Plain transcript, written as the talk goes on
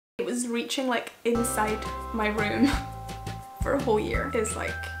breeze reaching like inside my room for a whole year is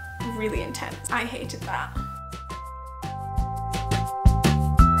like really intense. I hated that.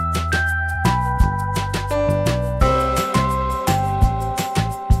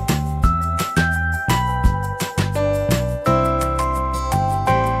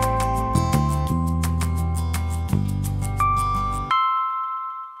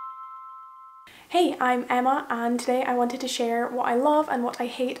 Hey, I'm Emma, and today I wanted to share what I love and what I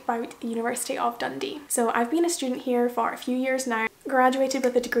hate about the University of Dundee. So I've been a student here for a few years now, graduated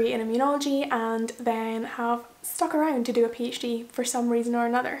with a degree in immunology, and then have stuck around to do a PhD for some reason or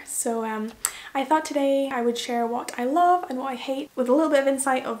another. So I thought today I would share what I love and what I hate, with a little bit of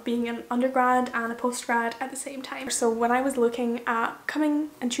insight of being an undergrad and a postgrad at the same time. So when I was looking at coming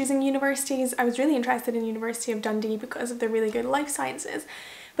and choosing universities, I was really interested in University of Dundee because of the really good life sciences.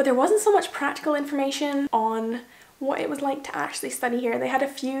 But there wasn't so much practical information on what it was like to actually study here. They had a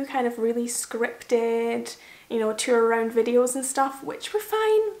few kind of really scripted, tour around videos and stuff, which were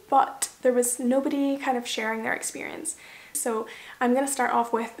fine, but there was nobody kind of sharing their experience. So I'm going to start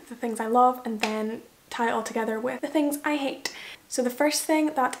off with the things I love and then tie it all together with the things I hate. So the first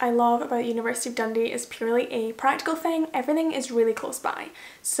thing that I love about University of Dundee is purely a practical thing. Everything is really close by.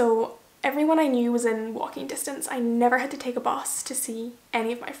 So everyone I knew was in walking distance. I never had to take a bus to see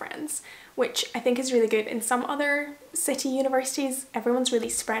any of my friends, which I think is really good. In some other city universities, everyone's really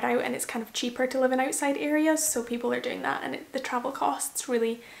spread out and it's kind of cheaper to live in outside areas, so people are doing that and the travel costs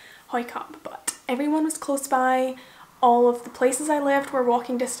really hike up. But everyone was close by. All of the places I lived were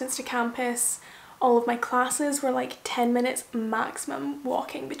walking distance to campus. All of my classes were like 10 minutes maximum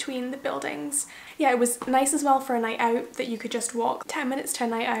walking between the buildings. Yeah, it was nice as well for a night out that you could just walk 10 minutes to a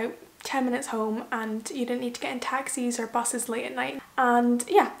night out, 10 minutes home, and you didn't need to get in taxis or buses late at night. And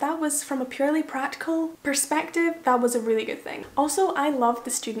yeah, that was, from a purely practical perspective, that was a really good thing. Also, I loved the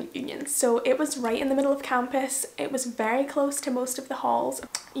student union. So it was right in the middle of campus. It was very close to most of the halls.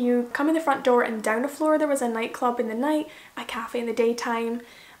 You come in the front door and down a floor there was a nightclub in the night, a cafe in the daytime.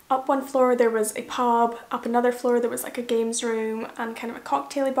 Up one floor there was a pub, up another floor there was like a games room and kind of a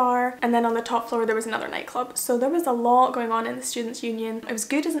cocktail bar, and then on the top floor there was another nightclub. So there was a lot going on in the Students' Union. It was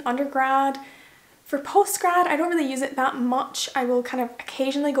good as an undergrad. For postgrad, I don't really use it that much. I will kind of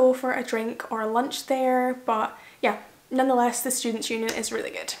occasionally go for a drink or a lunch there, but yeah, nonetheless the Students' Union is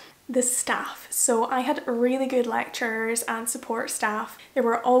really good. The staff. So I had really good lecturers and support staff. They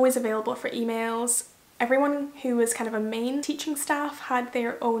were always available for emails. Everyone who was kind of a main teaching staff had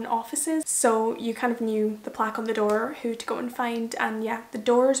their own offices, so you kind of knew the plaque on the door who to go and find, and yeah, the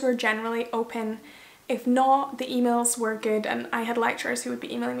doors were generally open. If not, the emails were good, and I had lecturers who would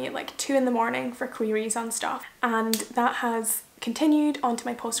be emailing me at like 2 in the morning for queries on stuff, and that has continued onto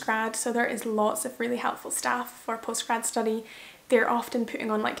my postgrad. So there is lots of really helpful staff for postgrad study. They're often putting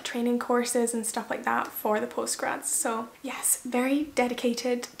on like training courses and stuff like that for the postgrads. So yes, very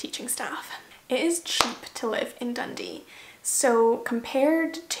dedicated teaching staff. It is cheap to live in Dundee. So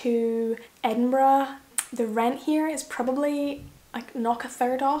compared to Edinburgh, the rent here is probably like knock a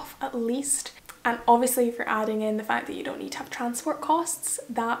third off at least. And obviously if you're adding in the fact that you don't need to have transport costs,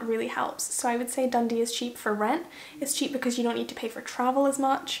 that really helps. So I would say Dundee is cheap for rent. It's cheap because you don't need to pay for travel as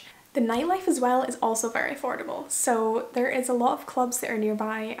much. The nightlife as well is also very affordable. So there is a lot of clubs that are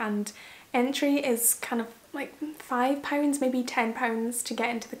nearby, and entry is kind of like £5, maybe £10 to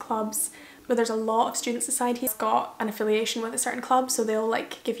get into the clubs. But there's a lot of student societies got an affiliation with a certain club, so they'll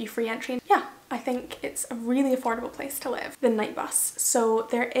like give you free entry. Yeah, I think it's a really affordable place to live. The night bus. So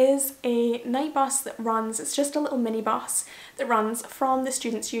there is a night bus that runs, it's just a little mini bus that runs from the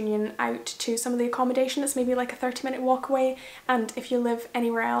Students' Union out to some of the accommodation. It's maybe like a 30-minute walk away, and if you live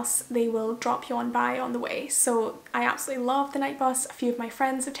anywhere else they will drop you on by on the way. So I absolutely love the night bus. A few of my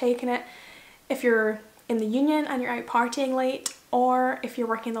friends have taken it. If you're in the union and you're out partying late, or if you're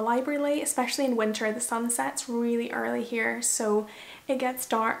working in the library late, especially in winter, the sun sets really early here, so it gets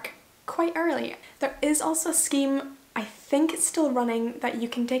dark quite early. There is also a scheme, I think it's still running, that you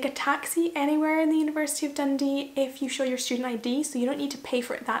can take a taxi anywhere in the University of Dundee if you show your student ID, so you don't need to pay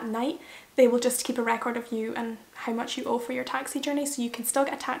for it that night. They will just keep a record of you and how much you owe for your taxi journey, so you can still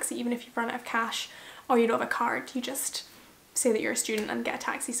get a taxi even if you've run out of cash or you don't have a card. You just say that you're a student and get a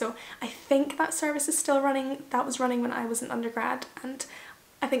taxi. So I think that service is still running. That was running when I was an undergrad, and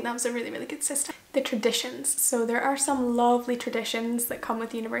I think that was a really, really good system. The traditions. So there are some lovely traditions that come with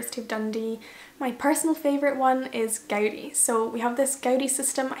the University of Dundee. My personal favourite one is Gaudi. So we have this Gaudi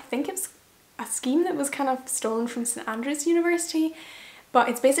system. I think it's a scheme that was kind of stolen from St Andrews University, but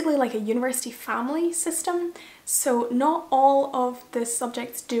it's basically like a university family system. So not all of the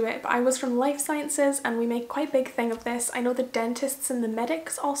subjects do it, but I was from life sciences and we make quite a big thing of this. I know the dentists and the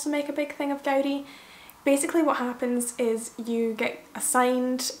medics also make a big thing of Gaudi. Basically what happens is you get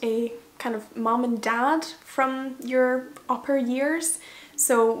assigned a kind of mum and dad from your upper years.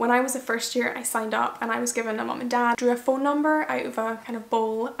 So when I was a first year, I signed up and I was given a mum and dad, drew a phone number out of a kind of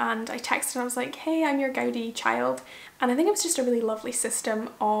bowl, and I texted and I was like, hey, I'm your Gaudi child. And I think it was just a really lovely system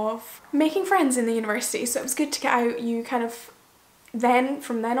of making friends in the university. So it was good to get out. You kind of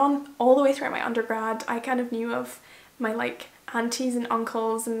from then on, all the way throughout my undergrad, I kind of knew of my like aunties and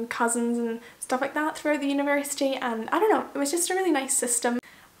uncles and cousins and stuff like that throughout the university. And I don't know, it was just a really nice system.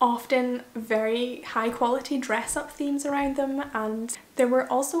 Often very high quality dress up themes around them, and there were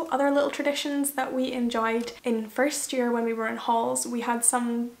also other little traditions that we enjoyed. In first year when we were in halls, we had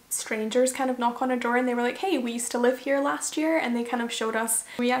some strangers kind of knock on a door and they were like, hey, we used to live here last year, and they kind of showed us.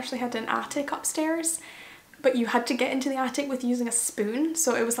 We actually had an attic upstairs, but you had to get into the attic with using a spoon,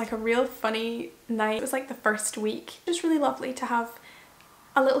 so it was like a real funny night. It was like the first week. It was really lovely to have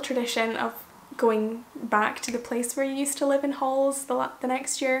a little tradition of going back to the place where you used to live in halls the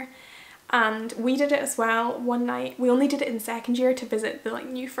next year. And we did it as well one night. We only did it in second year to visit the like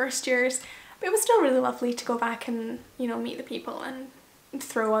new first years, but it was still really lovely to go back and, you know, meet the people and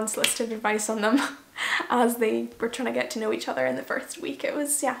throw unsolicited advice on them as they were trying to get to know each other in the first week. It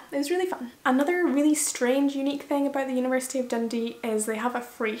was really fun. Another really strange, unique thing about the University of Dundee is they have a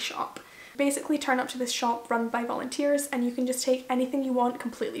free shop. Basically turn up to this shop run by volunteers and you can just take anything you want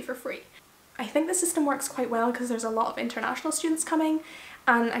completely for free. I think the system works quite well because there's a lot of international students coming,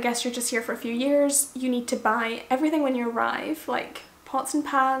 and I guess you're just here for a few years. You need to buy everything when you arrive, like pots and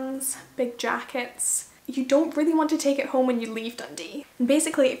pans, big jackets. You don't really want to take it home when you leave Dundee. And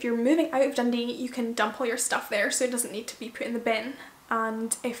basically, if you're moving out of Dundee, you can dump all your stuff there so it doesn't need to be put in the bin.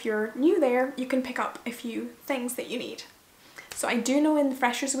 And if you're new there, you can pick up a few things that you need. So I do know in the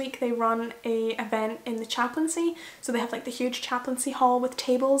Freshers Week they run a event in the chaplaincy, so they have like the huge chaplaincy hall with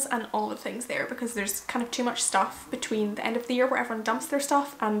tables and all the things there, because there's kind of too much stuff between the end of the year where everyone dumps their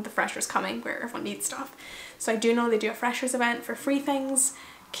stuff and the freshers coming where everyone needs stuff. So I do know they do a freshers event for free things.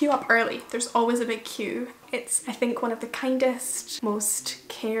 Queue up early, there's always a big queue. It's, I think, one of the kindest, most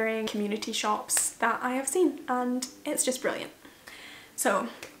caring community shops that I have seen, and it's just brilliant. So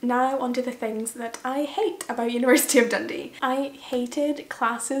now onto the things that I hate about University of Dundee. I hated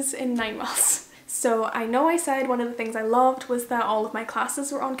classes in 9 wells. So I know I said one of the things I loved was that all of my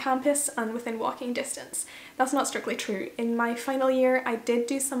classes were on campus and within walking distance. That's not strictly true. In my final year I did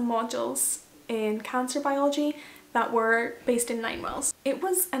do some modules in cancer biology that were based in 9 wells. It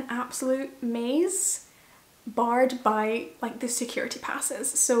was an absolute maze, barred by like the security passes.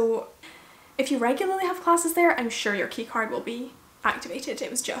 So if you regularly have classes there, I'm sure your keycard will be activated.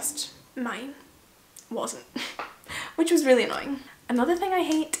 It was just mine wasn't, which was really annoying. Another thing I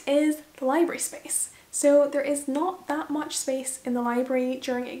hate is the library space. So there is not that much space in the library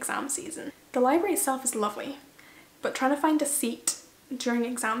during exam season. The library itself is lovely, but trying to find a seat during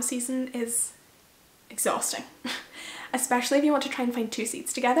exam season is exhausting. Especially if you want to try and find 2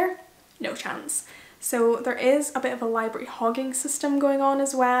 seats together, no chance. So there is a bit of a library hogging system going on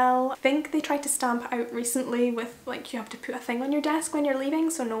as well. I think they tried to stamp out recently with like you have to put a thing on your desk when you're leaving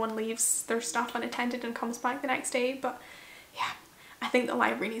so no one leaves their stuff unattended and comes back the next day, but yeah, I think the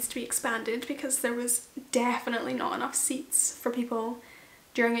library needs to be expanded because there was definitely not enough seats for people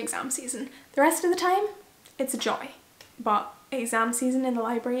during exam season. The rest of the time, it's a joy, but exam season in the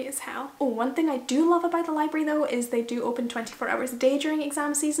library is hell. Oh, one thing I do love about the library though is they do open 24 hours a day during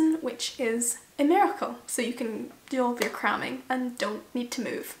exam season, which is a miracle. So you can do all of your cramming and don't need to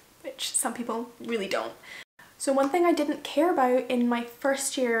move, which some people really don't. So one thing I didn't care about in my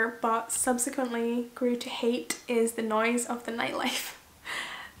first year but subsequently grew to hate is the noise of the nightlife.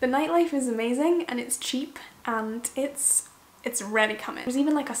 The nightlife is amazing and it's cheap and it's ready coming. There's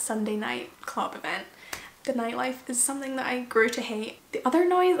even like a Sunday night club event. The nightlife is something that I grew to hate. The other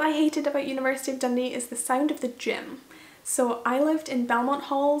noise I hated about University of Dundee is the sound of the gym. So I lived in Belmont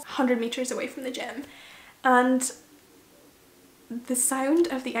Halls, 100 metres away from the gym, and the sound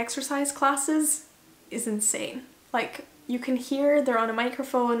of the exercise classes is insane. Like, you can hear they're on a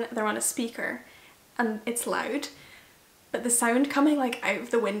microphone, they're on a speaker, and it's loud, but the sound coming like out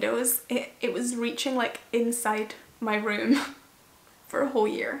of the windows, it was reaching like inside my room for a whole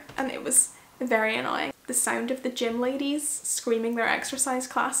year, and it was very annoying. The sound of the gym ladies screaming their exercise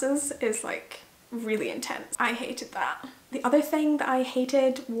classes is like really intense. I hated that. The other thing that I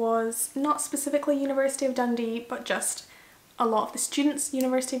hated was not specifically University of Dundee, but just a lot of the students at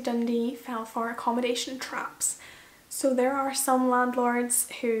University of Dundee fell for accommodation traps. So there are some landlords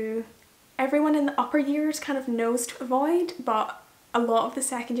who everyone in the upper years kind of knows to avoid, but a lot of the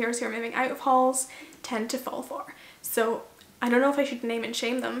second years who are moving out of halls tend to fall for. So I don't know if I should name and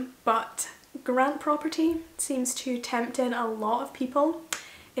shame them, but Grant Property seems to tempt in a lot of people.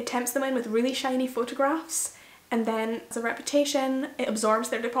 It tempts them in with really shiny photographs, and then as a reputation, it absorbs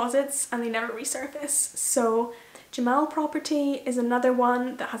their deposits and they never resurface. So Jamal Property is another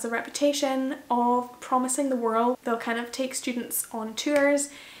one that has a reputation of promising the world. They'll kind of take students on tours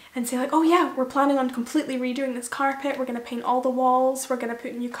and say like, oh yeah, we're planning on completely redoing this carpet, we're going to paint all the walls, we're going to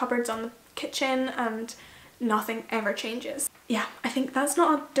put new cupboards on the kitchen, and nothing ever changes. Yeah, I think that's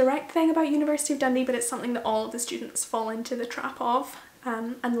not a direct thing about University of Dundee, but it's something that all of the students fall into the trap of,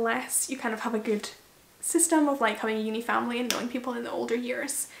 unless you kind of have a good system of like having a uni family and knowing people in the older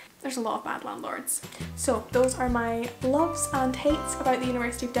years. There's a lot of bad landlords. So those are my loves and hates about the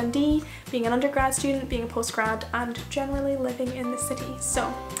University of Dundee, being an undergrad student, being a postgrad, and generally living in the city.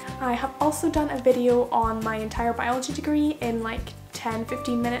 So I have also done a video on my entire biology degree in like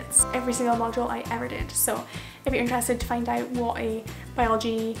 10-15 minutes, every single module I ever did. So if you're interested to find out what a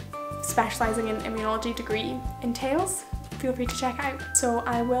biology specialising in immunology degree entails, feel free to check it out. So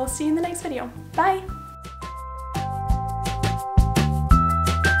I will see you in the next video. Bye!